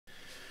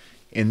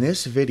In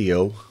this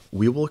video,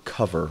 we will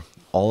cover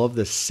all of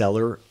the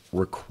seller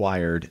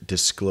required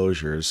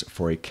disclosures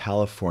for a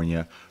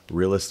California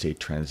real estate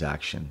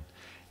transaction.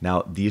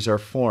 Now, these are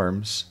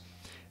forms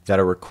that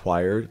are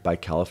required by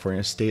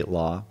California state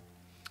law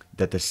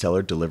that the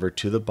seller deliver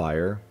to the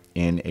buyer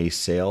in a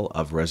sale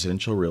of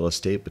residential real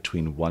estate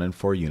between 1 and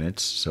 4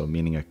 units, so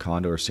meaning a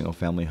condo or single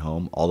family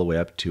home, all the way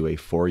up to a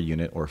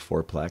 4-unit or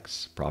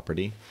fourplex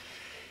property.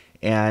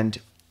 And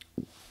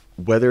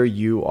whether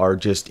you are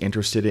just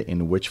interested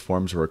in which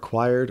forms are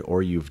required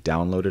or you've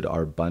downloaded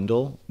our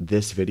bundle,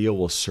 this video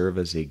will serve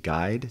as a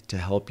guide to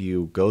help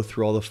you go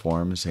through all the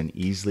forms and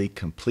easily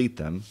complete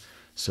them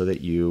so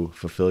that you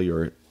fulfill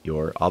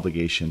your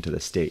obligation to the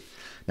state.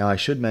 Now, I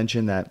should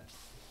mention that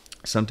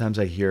sometimes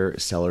I hear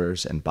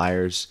sellers and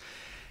buyers,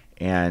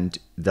 and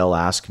they'll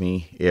ask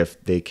me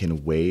if they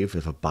can waive.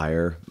 If a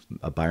buyer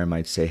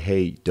might say,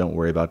 "Hey, don't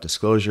worry about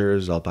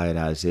disclosures. I'll buy it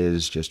as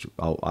is. Just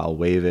I'll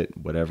waive it,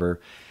 whatever."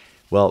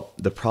 Well,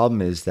 the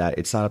problem is that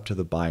it's not up to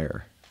the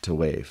buyer to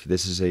waive.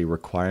 This is a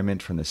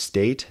requirement from the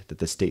state that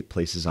the state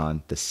places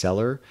on the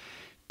seller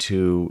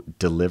to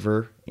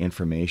deliver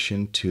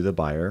information to the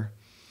buyer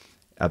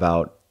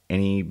about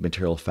any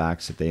material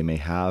facts that they may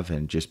have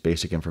and just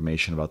basic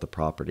information about the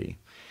property.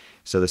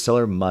 So the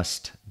seller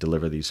must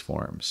deliver these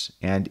forms.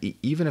 And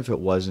even if it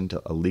wasn't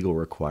a legal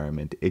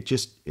requirement, it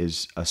just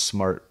is a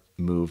smart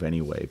move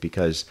anyway,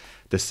 because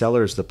the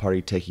seller is the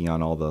party taking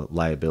on all the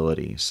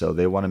liability. So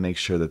they want to make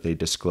sure that they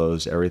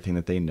disclose everything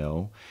that they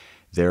know,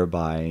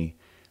 thereby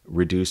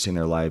reducing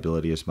their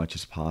liability as much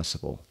as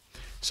possible.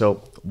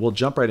 So we'll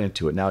jump right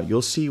into it. Now,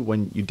 you'll see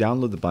when you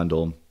download the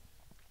bundle,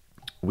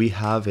 we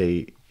have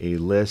a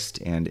list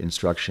and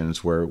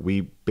instructions where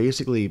we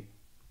basically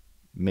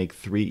make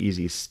 3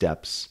 easy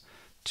steps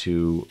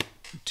to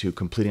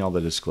completing all the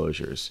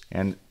disclosures.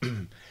 And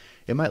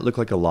it might look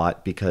like a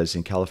lot because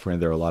in California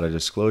there are a lot of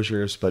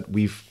disclosures, but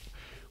we've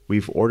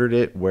ordered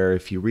it where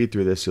if you read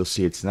through this, you'll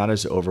see it's not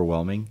as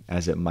overwhelming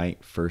as it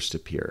might first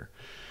appear.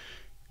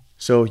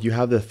 So you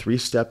have the 3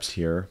 steps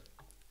here,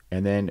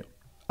 and then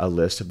a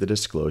list of the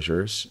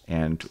disclosures,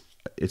 and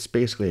it's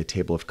basically a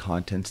table of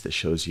contents that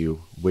shows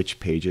you which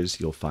pages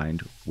you'll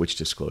find which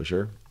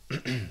disclosure.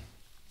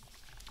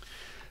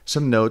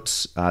 Some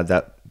notes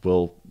that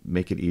will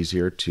make it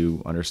easier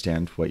to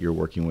understand what you're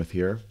working with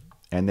here.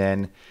 And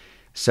then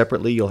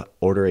separately, you'll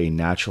order a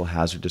natural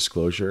hazard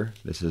disclosure.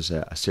 This is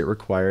a state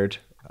required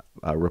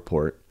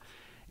report.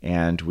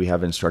 And we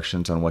have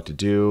instructions on what to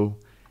do,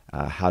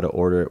 how to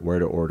order it, where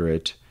to order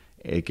it.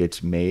 It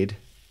gets made.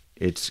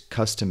 It's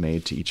custom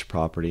made to each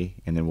property,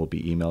 and then will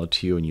be emailed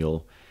to you, and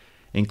you'll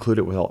include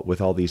it with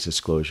all these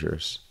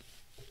disclosures.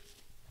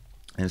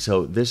 And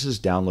so this is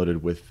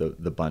downloaded with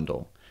the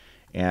bundle.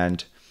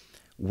 And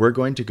we're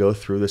going to go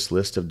through this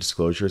list of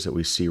disclosures that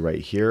we see right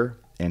here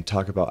and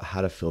talk about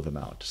how to fill them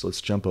out. So let's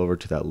jump over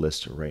to that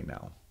list right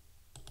now.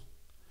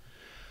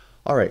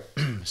 All right,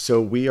 so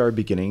we are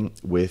beginning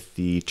with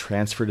the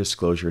transfer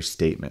disclosure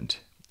statement.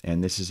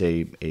 And this is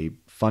a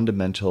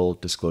fundamental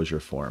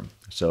disclosure form.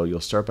 So you'll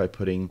start by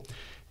putting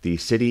the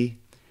city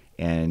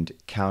and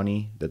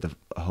county that the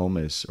home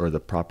is or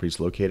the property is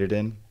located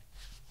in,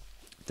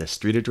 the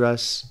street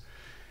address,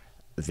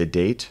 the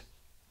date,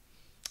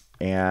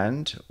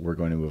 and we're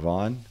going to move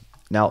on.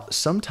 Now,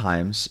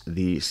 sometimes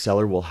the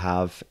seller will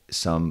have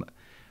some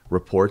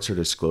reports or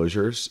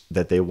disclosures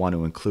that they want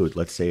to include.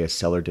 Let's say a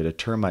seller did a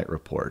termite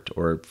report,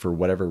 or for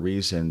whatever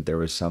reason, there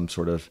was some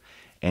sort of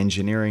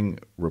engineering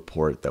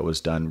report that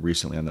was done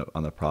recently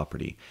on the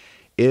property.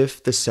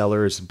 If the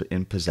seller is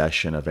in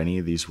possession of any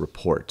of these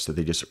reports that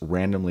they just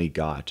randomly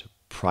got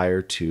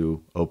prior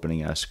to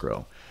opening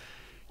escrow,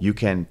 you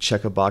can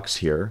check a box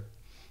here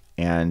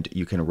and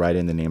you can write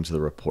in the names of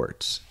the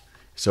reports.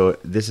 So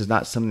this is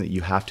not something that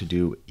you have to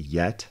do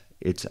yet.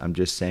 I'm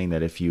just saying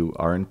that if you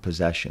are in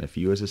possession, if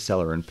you as a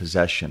seller are in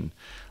possession,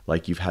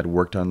 like you've had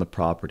work done on the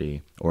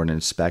property or an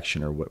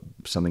inspection or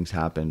something's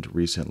happened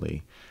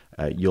recently,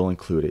 you'll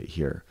include it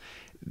here.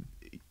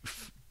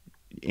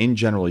 In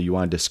general, you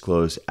want to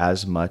disclose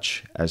as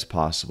much as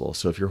possible.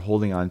 So if you're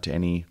holding on to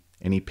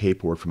any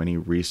paperwork from any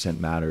recent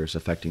matters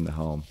affecting the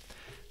home,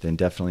 then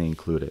definitely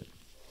include it.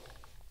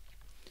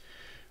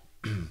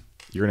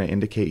 You're going to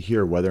indicate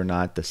here whether or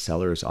not the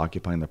seller is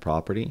occupying the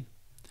property,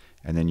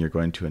 and then you're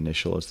going to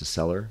initial as the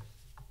seller.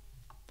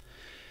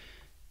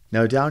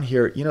 Now down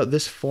here,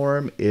 this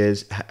form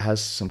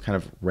has some kind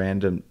of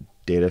random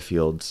data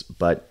fields,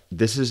 but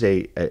this is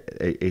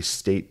a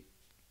state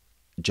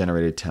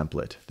generated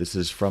template. This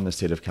is from the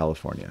state of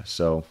California.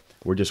 So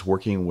we're just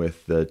working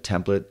with the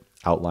template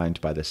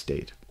outlined by the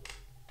state.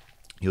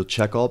 You'll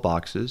check all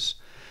boxes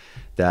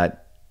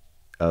that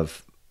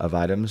of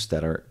items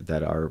that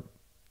are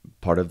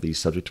part of the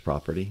subject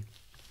property,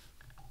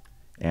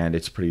 and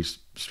it's pretty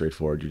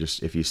straightforward.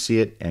 If you see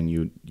it and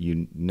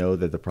you know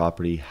that the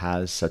property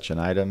has such an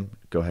item,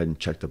 go ahead and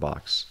check the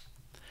box.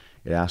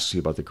 It asks you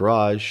about the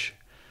garage,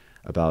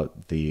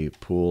 about the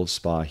pool,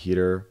 spa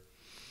heater,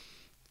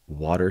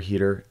 water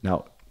heater.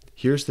 Now,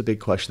 here's the big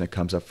question that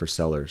comes up for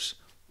sellers.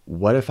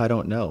 What if I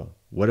don't know?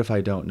 What if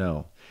I don't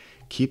know?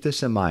 keep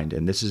this in mind,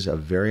 and this is a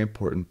very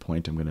important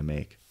point I'm going to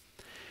make.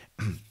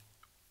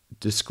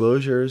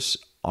 Disclosures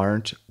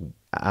aren't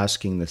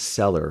asking the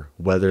seller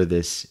whether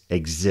this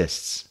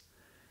exists,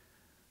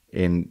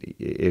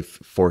 if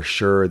for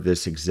sure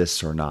this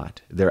exists or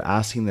not. They're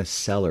asking the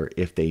seller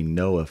if they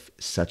know if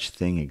such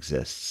thing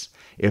exists.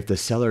 If the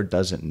seller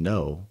doesn't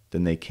know,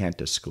 then they can't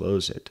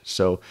disclose it.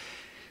 So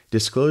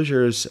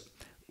disclosures,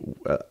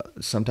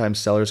 sometimes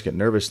sellers get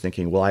nervous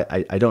thinking, well,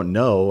 I don't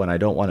know, and I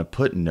don't want to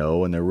put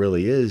no, and there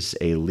really is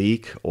a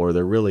leak, or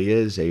there really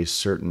is a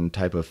certain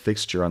type of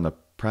fixture on the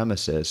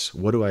premises.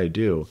 What do I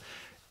do?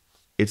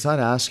 It's not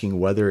asking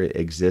whether it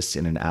exists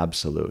in an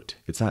absolute.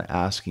 It's not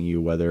asking you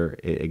whether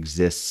it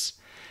exists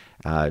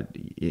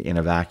in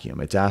a vacuum.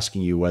 It's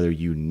asking you whether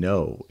you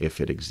know if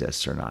it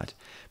exists or not.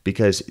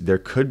 Because there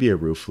could be a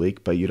roof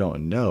leak, but you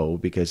don't know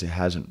because it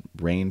hasn't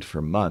rained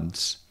for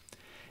months.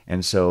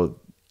 And so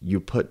you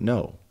put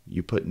no.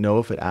 You put no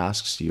if it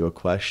asks you a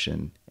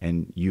question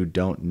and you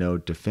don't know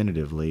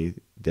definitively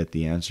that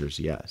the answer is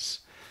yes.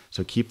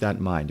 So keep that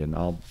in mind, and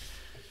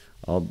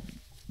I'll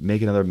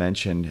make another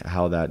mention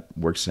how that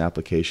works in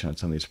application on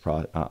some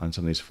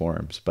of these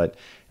forums. But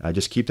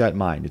just keep that in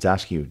mind. It's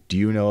asking you, do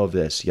you know of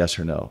this? Yes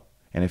or no?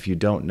 And if you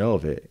don't know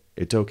of it,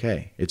 it's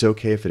okay. It's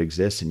okay if it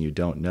exists and you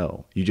don't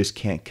know. You just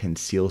can't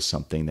conceal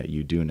something that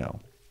you do know.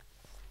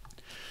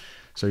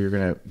 So you're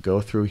going to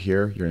go through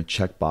here. You're going to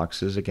check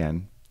boxes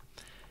again.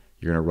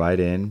 You're going to write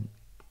in,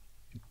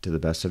 to the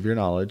best of your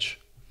knowledge,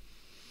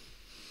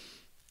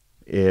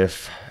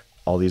 if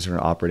all these are in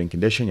operating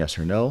condition, yes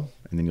or no,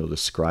 and then you'll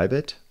describe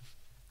it.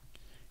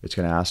 It's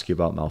going to ask you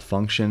about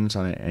malfunctions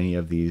on any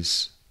of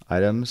these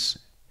items.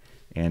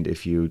 And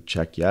if you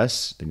check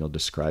yes, then you'll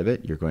describe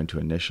it. You're going to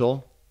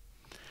initial.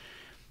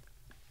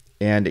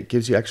 And it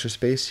gives you extra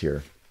space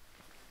here.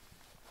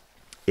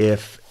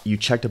 If you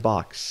checked a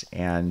box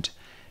and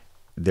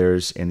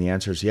the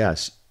answer is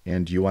yes,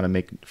 and you want to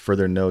make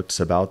further notes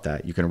about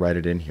that, you can write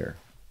it in here.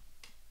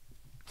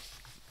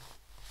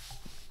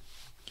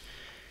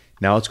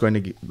 Now it's going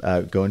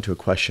to go into a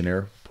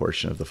questionnaire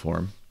portion of the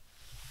form.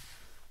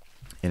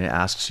 And it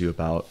asks you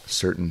about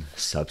certain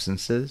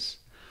substances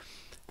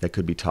that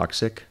could be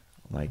toxic,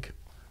 like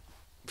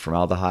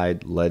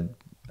formaldehyde,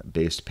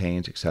 lead-based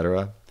paints,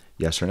 etc.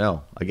 Yes or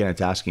no. Again,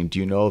 it's asking, do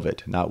you know of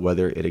it? Not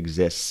whether it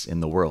exists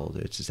in the world.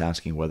 It's just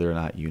asking whether or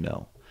not you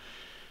know.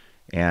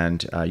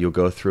 And you'll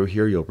go through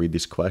here. You'll read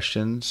these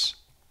questions.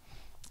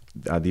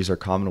 These are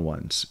common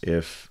ones.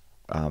 If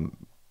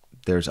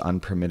there's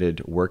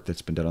unpermitted work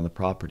that's been done on the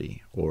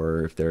property,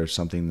 or if there's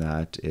something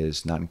that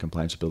is not in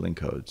compliance with building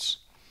codes.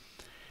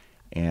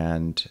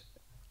 And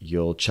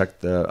you'll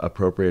check the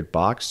appropriate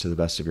box to the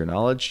best of your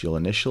knowledge. You'll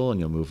initial and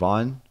you'll move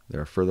on.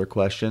 There are further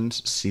questions,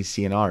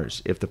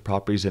 CC&Rs. If the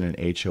property's in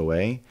an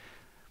HOA,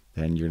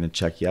 then you're going to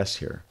check yes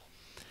here.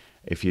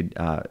 If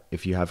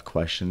you have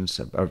questions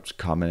about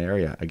common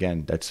area,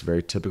 again, that's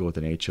very typical with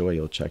an HOA.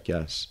 You'll check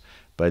yes.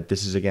 But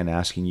this is again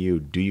asking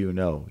you, do you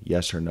know?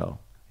 Yes or no?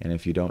 And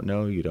if you don't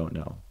know, you don't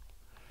know.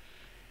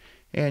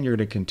 And you're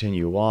going to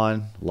continue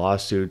on,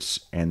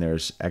 lawsuits, and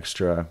there's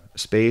extra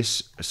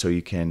space so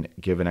you can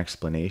give an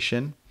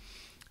explanation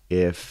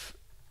if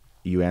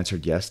you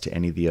answered yes to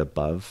any of the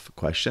above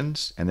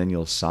questions, and then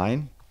you'll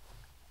sign.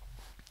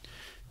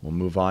 We'll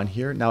move on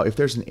here. Now, if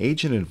there's an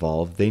agent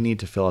involved, they need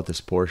to fill out this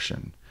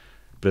portion.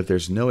 But if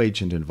there's no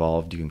agent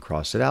involved, you can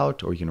cross it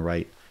out, or you can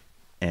write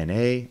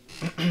NA,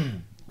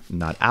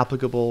 not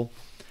applicable,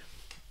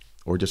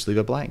 or just leave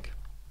it blank.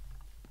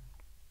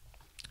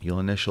 You'll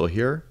initial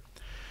here.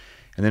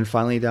 And then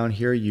finally down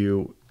here,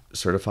 you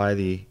certify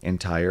the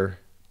entire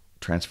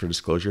transfer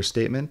disclosure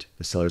statement.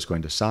 The seller's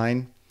going to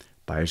sign,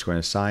 buyer's going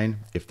to sign.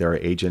 If there are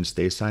agents,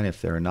 they sign.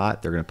 If there are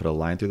not, they're going to put a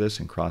line through this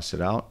and cross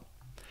it out.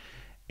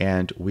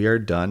 And we are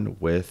done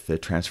with the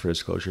transfer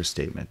disclosure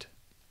statement.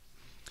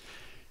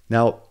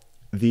 Now,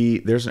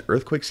 there's an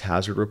earthquakes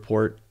hazard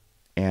report,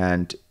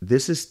 and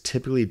this is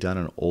typically done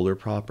on older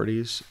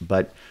properties,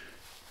 but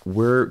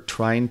we're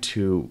trying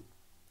to,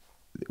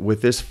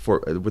 with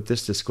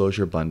this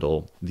disclosure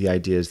bundle, the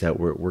idea is that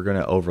we're going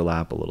to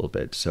overlap a little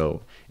bit.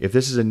 So if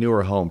this is a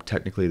newer home,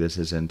 technically this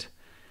isn't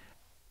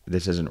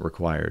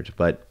required,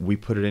 but we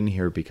put it in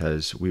here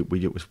because we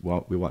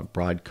want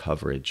broad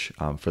coverage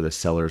for the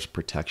seller's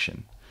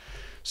protection.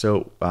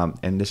 So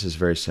and this is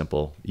very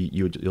simple.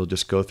 You'll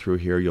just go through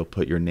here. You'll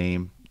put your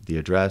name, the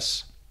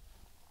address,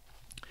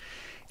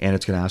 and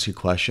it's going to ask you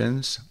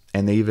questions.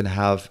 And they even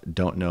have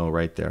don't know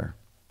right there.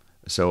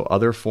 So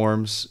other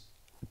forms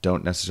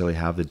don't necessarily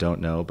have the don't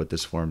know, but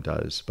this form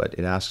does. But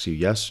it asks you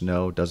yes,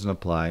 no, doesn't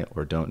apply,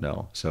 or don't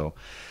know. So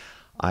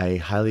I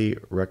highly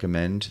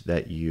recommend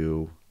that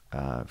you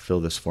fill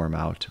this form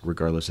out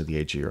regardless of the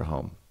age of your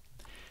home.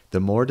 The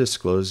more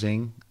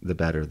disclosing, the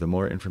better. The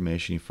more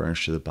information you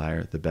furnish to the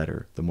buyer, the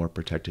better. The more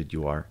protected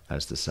you are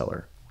as the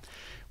seller.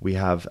 We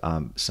have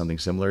something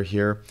similar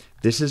here.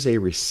 This is a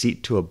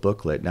receipt to a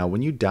booklet. Now,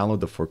 when you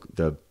download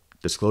the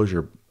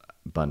disclosure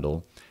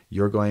bundle,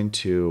 you're going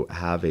to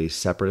have a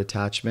separate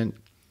attachment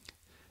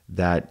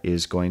that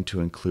is going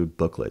to include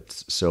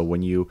booklets. So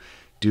when you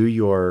do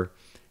your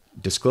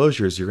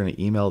disclosures, you're going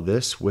to email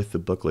this with the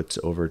booklets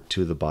over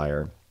to the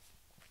buyer,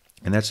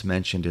 and that's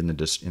mentioned in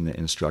the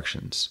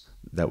instructions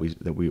that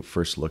we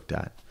first looked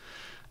at.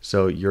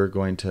 So you're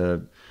going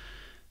to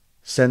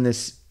send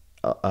this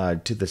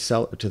to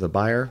the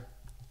buyer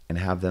and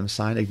have them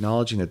sign,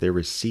 acknowledging that they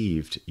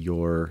received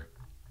your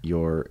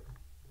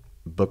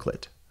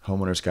booklet,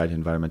 Homeowner's Guide to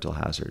Environmental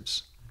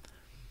Hazards.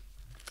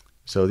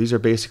 So these are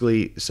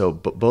basically,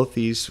 both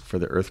these for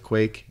the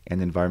earthquake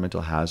and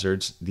environmental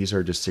hazards, these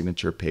are just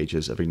signature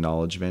pages of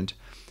acknowledgement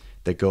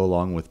that go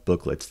along with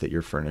booklets that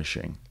you're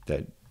furnishing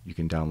that you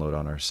can download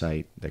on our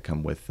site that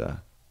come with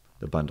the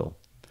bundle.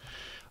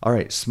 All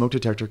right, smoke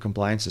detector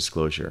compliance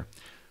disclosure.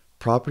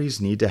 Properties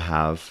need to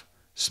have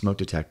smoke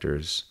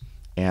detectors,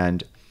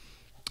 and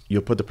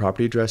you'll put the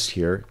property address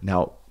here.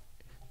 Now,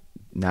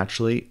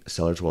 naturally,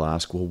 sellers will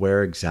ask, well,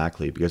 where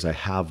exactly? Because I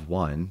have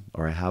one,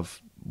 or I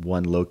have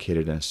one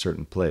located in a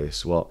certain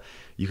place. Well,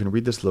 you can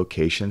read this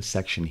location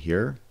section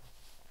here,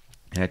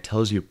 and it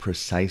tells you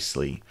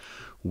precisely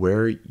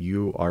where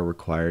you are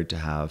required to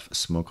have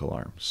smoke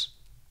alarms.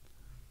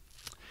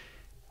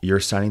 You're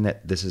signing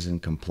that this is in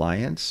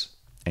compliance,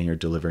 and you're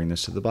delivering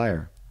this to the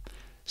buyer.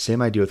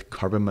 Same idea with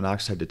carbon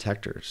monoxide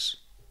detectors.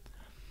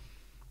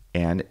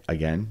 And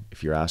again,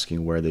 if you're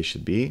asking where they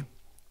should be,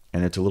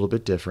 and it's a little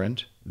bit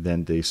different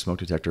than the smoke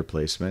detector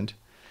placement.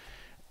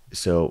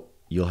 So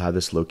you'll have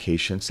this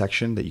location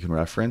section that you can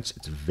reference.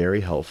 It's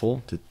very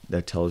helpful.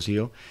 That tells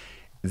you.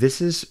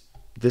 This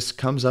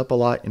comes up a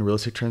lot in real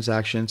estate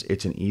transactions.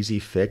 It's an easy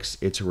fix.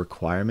 It's a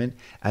requirement.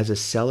 As a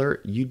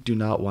seller, you do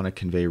not want to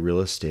convey real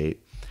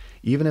estate.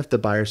 Even if the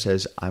buyer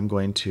says, I'm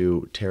going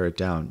to tear it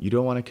down, you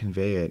don't want to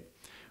convey it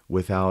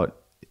without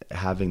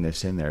having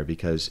this in there,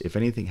 because if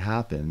anything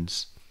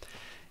happens,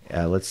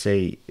 let's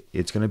say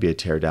it's going to be a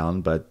tear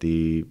down, but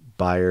the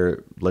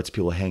buyer lets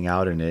people hang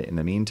out in it in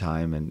the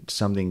meantime, and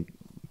something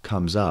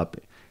comes up,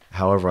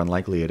 however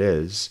unlikely it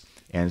is,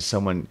 and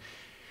someone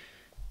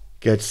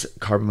gets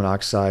carbon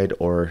monoxide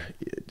or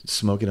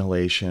smoke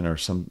inhalation or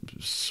some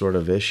sort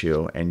of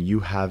issue, and you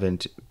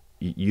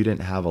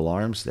didn't have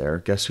alarms there,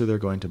 guess who they're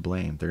going to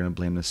blame? They're going to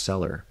blame the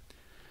seller.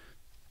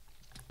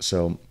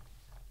 So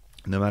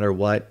no matter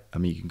what, I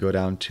mean, you can go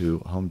down to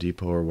Home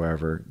Depot or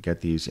wherever,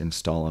 get these,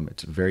 install them.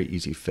 It's a very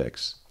easy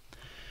fix.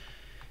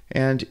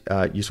 And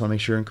you just want to make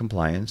sure you're in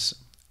compliance.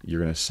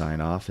 You're going to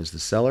sign off as the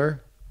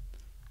seller,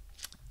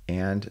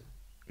 and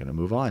you're going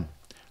to move on.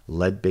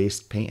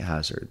 Lead-based paint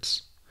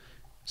hazards.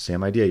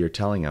 Same idea, you're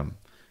telling them.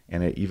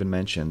 And it even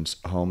mentions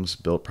homes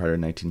built prior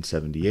to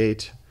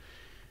 1978.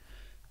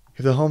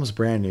 If the home's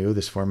brand new,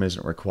 this form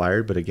isn't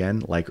required, but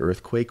again, like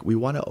earthquake, we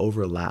want to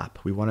overlap.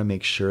 We want to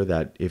make sure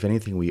that if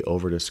anything, we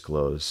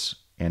over-disclose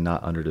and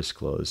not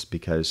under-disclose,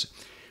 because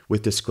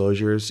with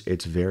disclosures,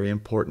 it's very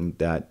important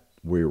that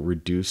we're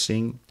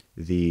reducing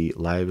the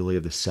liability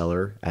of the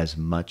seller as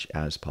much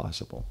as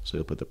possible. So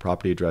you'll put the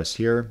property address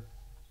here.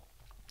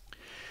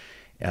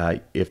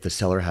 If the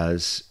seller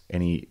has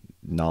any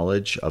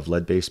knowledge of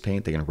lead-based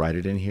paint, they can write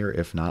it in here.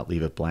 If not,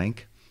 leave it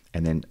blank,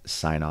 and then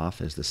sign off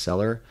as the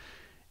seller.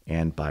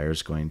 And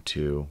buyer's going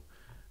to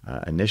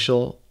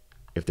initial.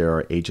 If there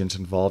are agents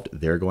involved,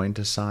 they're going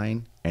to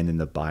sign, and then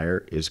the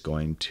buyer is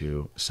going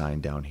to sign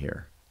down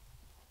here.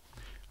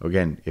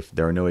 Again, if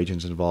there are no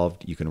agents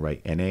involved, you can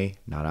write NA,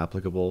 not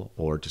applicable,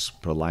 or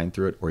just put a line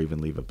through it, or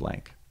even leave it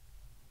blank.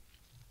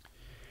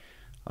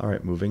 All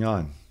right, moving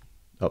on.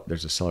 Oh,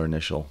 there's a seller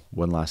initial.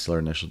 One last seller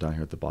initial down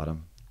here at the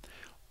bottom.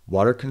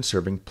 Water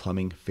conserving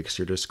plumbing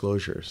fixture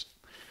disclosures.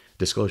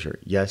 Disclosure.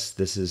 Yes,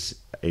 this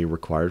is a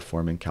required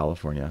form in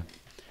California.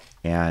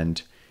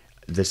 And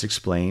this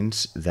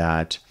explains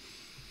that,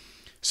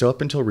 so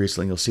up until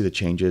recently, you'll see the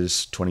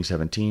changes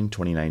 2017,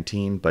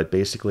 2019, but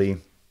basically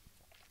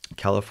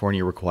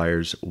California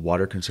requires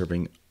water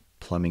conserving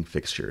plumbing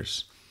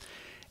fixtures.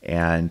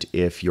 And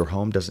if your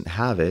home doesn't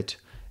have it,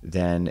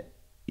 then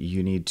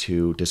you need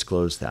to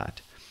disclose that.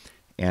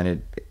 And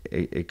it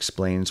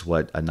explains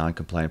what a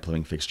non-compliant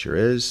plumbing fixture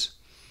is.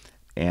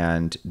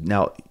 And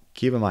now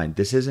keep in mind,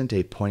 this isn't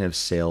a point of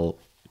sale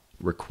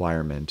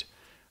requirement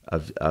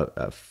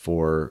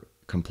for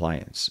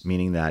compliance,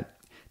 meaning that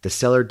the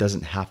seller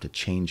doesn't have to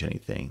change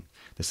anything.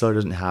 The seller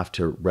doesn't have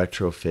to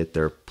retrofit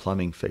their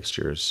plumbing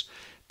fixtures.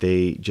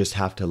 They just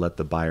have to let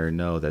the buyer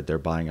know that they're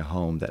buying a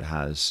home that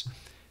has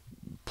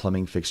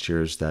plumbing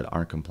fixtures that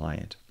aren't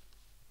compliant.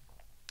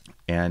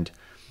 And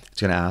it's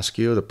going to ask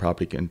you, the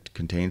property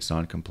contains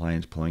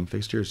non-compliant plumbing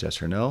fixtures,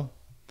 yes or no?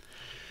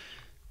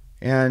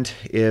 And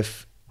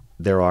if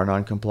there are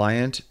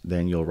non-compliant,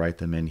 then you'll write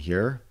them in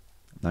here.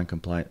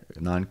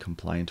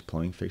 Non-compliant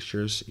plumbing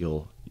fixtures,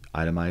 you'll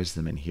itemize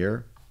them in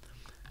here.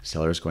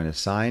 Seller's going to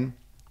sign,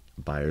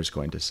 buyer's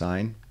going to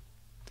sign,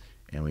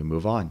 and we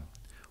move on.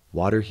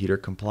 Water heater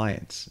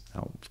compliance.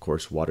 Now, of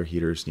course, water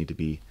heaters need to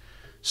be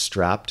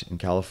strapped in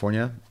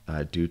California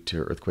due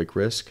to earthquake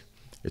risk.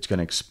 It's going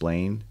to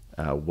explain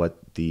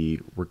what the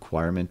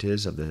requirement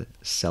is of the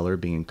seller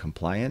being in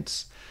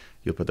compliance.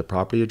 You'll put the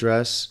property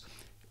address.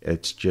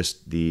 It's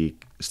just the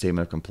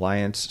statement of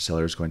compliance.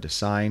 Seller is going to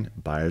sign,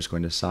 buyer is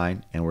going to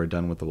sign, and we're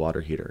done with the water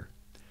heater.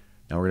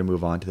 Now we're going to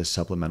move on to the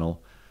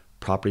supplemental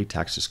property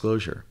tax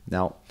disclosure.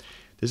 Now,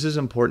 this is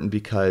important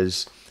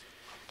because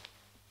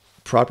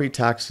property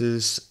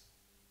taxes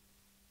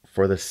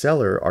for the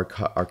seller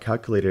are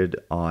calculated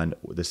on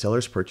the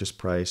seller's purchase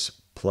price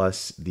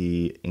plus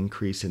the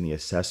increase in the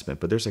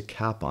assessment, but there's a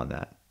cap on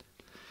that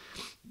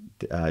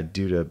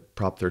due to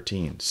Prop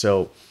 13.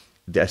 So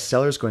the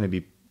seller is going to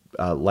be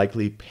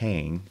likely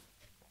paying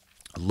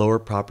lower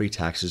property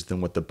taxes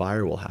than what the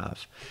buyer will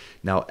have.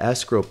 Now,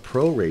 escrow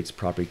prorates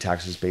property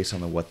taxes based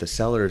on what the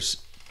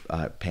seller's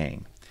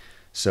paying.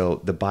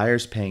 So the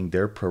buyer's paying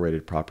their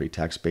prorated property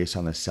tax based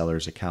on the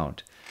seller's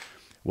account.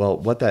 Well,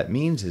 what that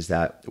means is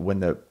that when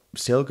the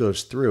sale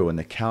goes through and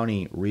the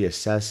county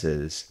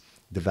reassesses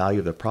the value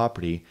of the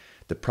property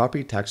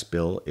tax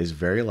bill is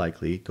very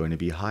likely going to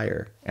be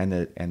higher, and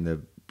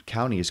the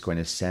county is going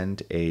to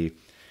send a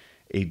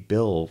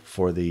bill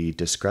for the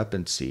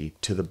discrepancy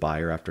to the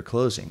buyer after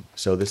closing.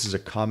 So this is a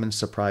common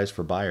surprise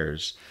for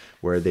buyers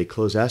where they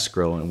close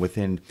escrow and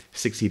within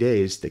 60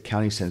 days, the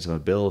county sends them a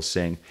bill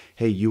saying,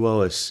 hey, you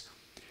owe us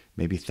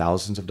maybe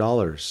thousands of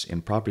dollars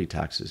in property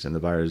taxes. And the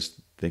buyer's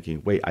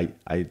thinking, wait,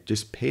 I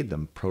just paid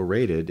them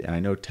prorated and I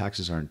know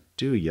taxes aren't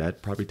due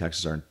yet, property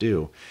taxes aren't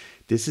due.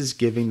 This is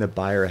giving the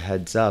buyer a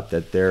heads up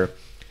that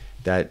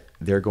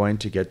they're going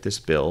to get this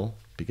bill,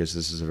 because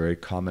this is a very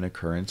common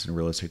occurrence in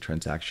real estate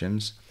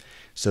transactions,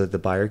 so that the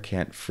buyer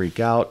can't freak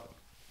out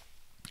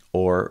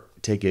or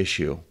take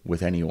issue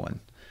with anyone.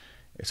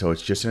 So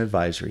it's just an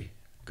advisory,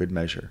 good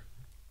measure.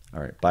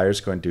 All right, buyer's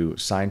going to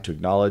sign to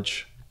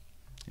acknowledge,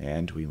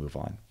 and we move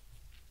on.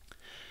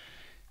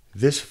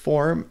 This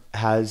form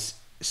has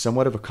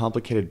somewhat of a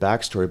complicated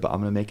backstory, but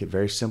I'm going to make it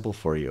very simple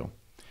for you.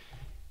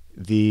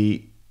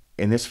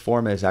 In this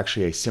form is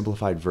actually a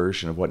simplified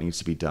version of what needs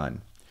to be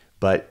done,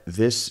 but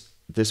this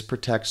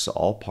protects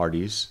all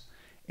parties,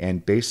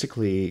 and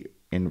basically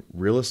in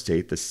real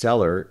estate, the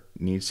seller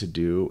needs to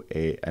do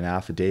an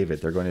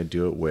affidavit. They're going to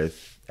do it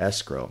with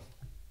escrow.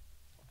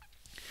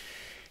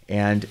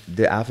 And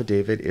the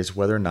affidavit is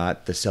whether or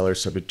not the seller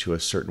is subject to a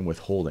certain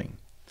withholding.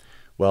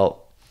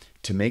 Well,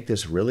 to make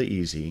this really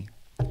easy,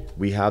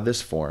 we have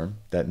this form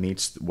that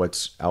meets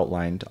what's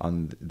outlined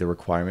on the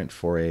requirement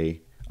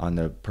on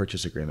the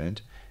purchase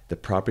agreement. The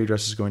property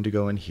address is going to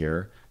go in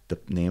here. The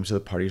names of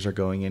the parties are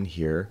going in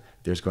here.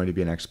 There's going to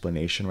be an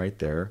explanation right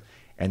there.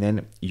 And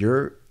then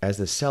as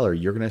the seller,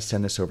 you're going to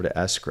send this over to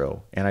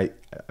escrow. And I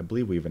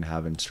believe we even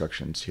have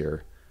instructions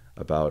here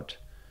about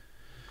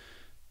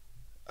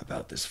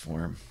this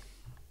form.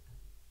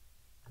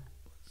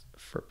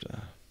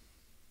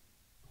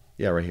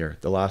 Yeah, right here,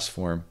 the last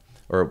form,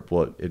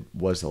 it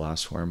was the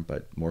last form,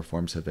 but more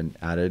forms have been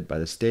added by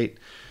the state.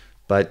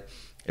 But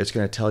it's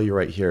going to tell you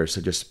right here. So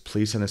just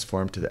please send this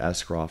form to the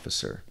escrow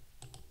officer.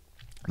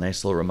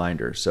 Nice little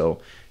reminder. So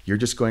you're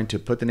just going to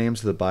put the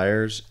names of the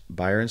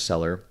buyer and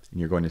seller, and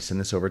you're going to send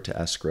this over to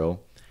escrow,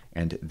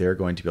 and they're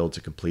going to be able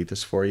to complete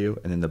this for you.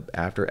 And then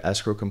after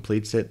escrow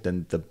completes it,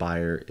 then the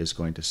buyer is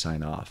going to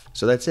sign off.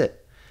 So that's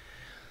it.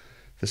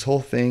 This whole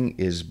thing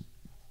is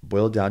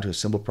boiled down to a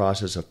simple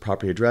process of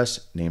property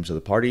address, names of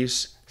the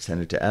parties,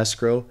 send it to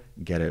escrow,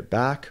 get it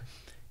back,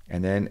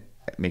 and then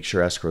make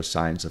sure escrow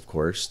signs, of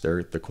course,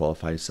 they're the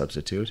qualified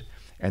substitute,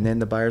 and then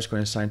the buyer is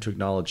going to sign to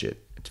acknowledge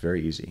it. It's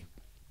very easy.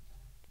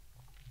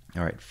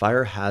 All right,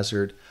 fire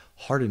hazard,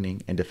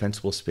 hardening, and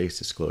defensible space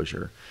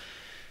disclosure.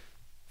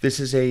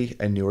 This is a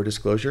newer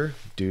disclosure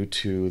due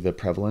to the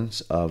prevalence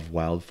of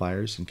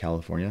wildfires in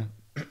California.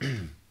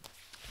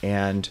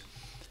 And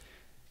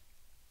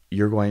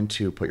you're going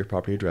to put your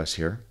property address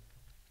here.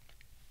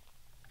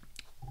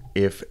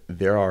 If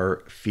there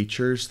are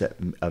features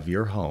of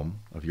your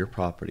home, of your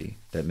property,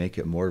 that make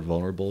it more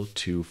vulnerable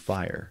to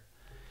fire,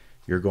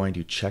 you're going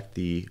to check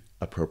the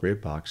appropriate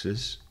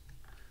boxes.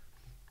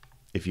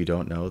 If you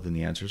don't know, then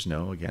the answer is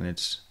no. Again,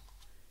 it's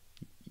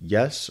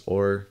yes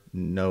or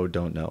no,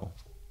 don't know.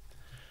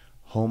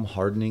 Home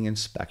hardening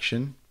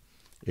inspection.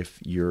 If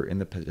you're in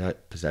the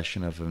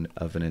possession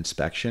of an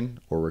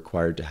inspection or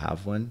required to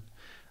have one,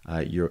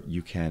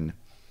 you can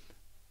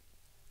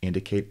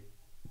indicate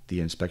the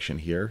inspection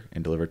here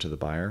and deliver it to the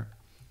buyer.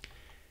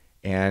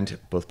 And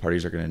both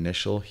parties are going to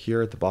initial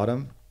here at the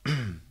bottom.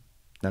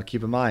 Now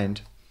keep in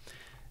mind,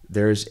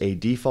 there's a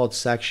default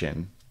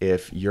section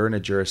if you're in a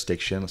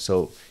jurisdiction.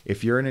 So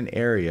if you're in an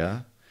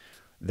area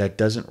that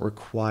doesn't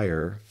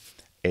require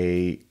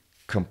a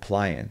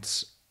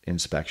compliance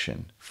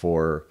inspection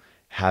for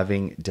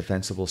having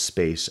defensible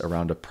space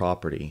around a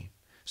property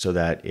so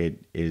that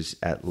it is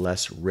at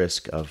less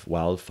risk of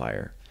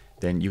wildfire,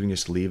 then you can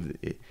just leave.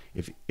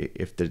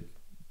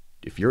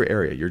 If your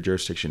area, your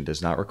jurisdiction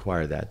does not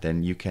require that,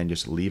 then you can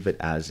just leave it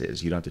as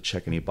is. You don't have to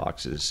check any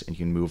boxes, and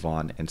you can move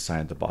on and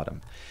sign at the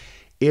bottom.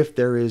 If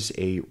there is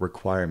a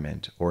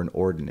requirement or an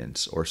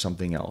ordinance or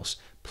something else,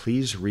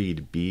 please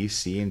read B,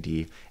 C, and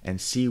D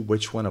and see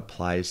which one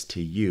applies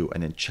to you,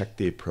 and then check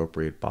the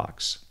appropriate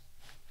box.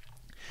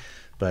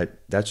 But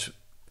that's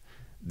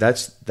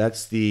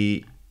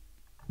the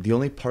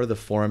only part of the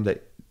form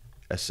that,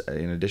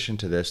 in addition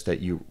to this,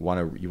 that you want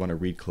to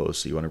read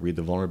closely. You want to read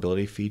the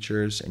vulnerability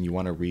features, and you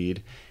want to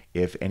read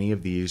if any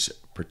of these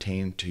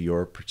pertain to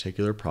your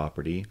particular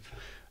property.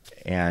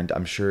 And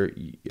I'm sure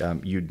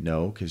you'd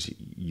know because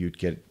you'd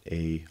get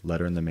a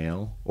letter in the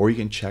mail, or you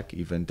can check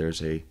even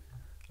there's a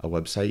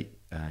website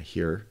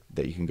here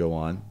that you can go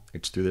on.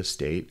 It's through the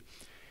state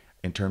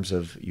in terms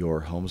of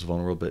your home's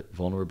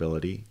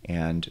vulnerability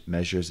and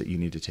measures that you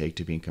need to take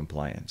to be in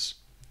compliance.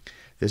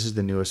 This is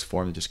the newest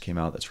form that just came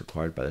out that's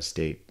required by the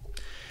state.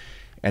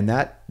 And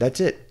that's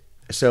it.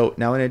 So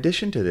now in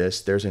addition to this,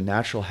 there's a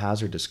natural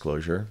hazard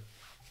disclosure,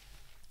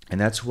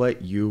 and that's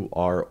what you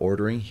are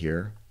ordering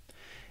here.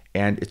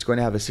 And it's going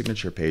to have a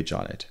signature page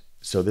on it.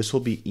 So this will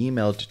be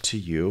emailed to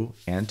you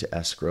and to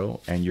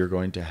escrow, and you're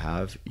going to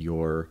have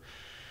your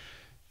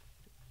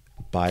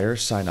buyer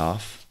sign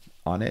off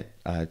on it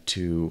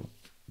to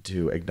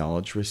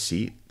acknowledge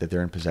receipt that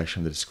they're in possession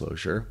of the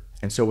disclosure.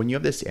 And so when you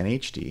have this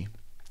NHD,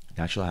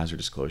 natural hazard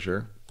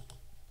disclosure,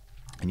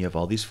 and you have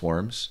all these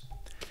forms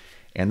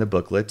and the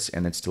booklets,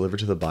 and it's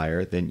delivered to the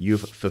buyer, then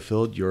you've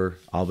fulfilled your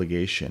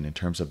obligation in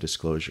terms of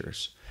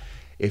disclosures.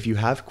 If you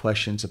have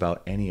questions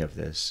about any of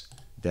this,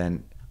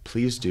 then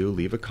please do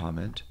leave a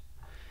comment,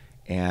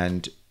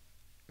 and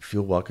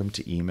feel welcome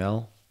to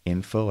email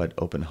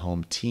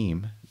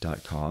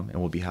info@openhometeam.com, and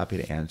we'll be happy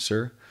to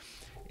answer.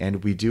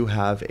 And we do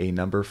have a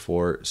number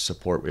for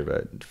support. We have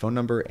a phone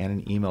number and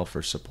an email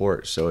for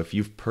support. So if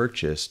you've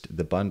purchased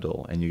the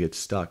bundle and you get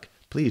stuck,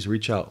 please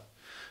reach out.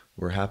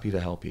 We're happy to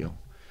help you.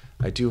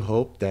 I do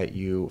hope that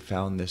you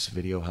found this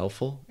video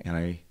helpful, and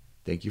I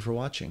thank you for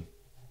watching.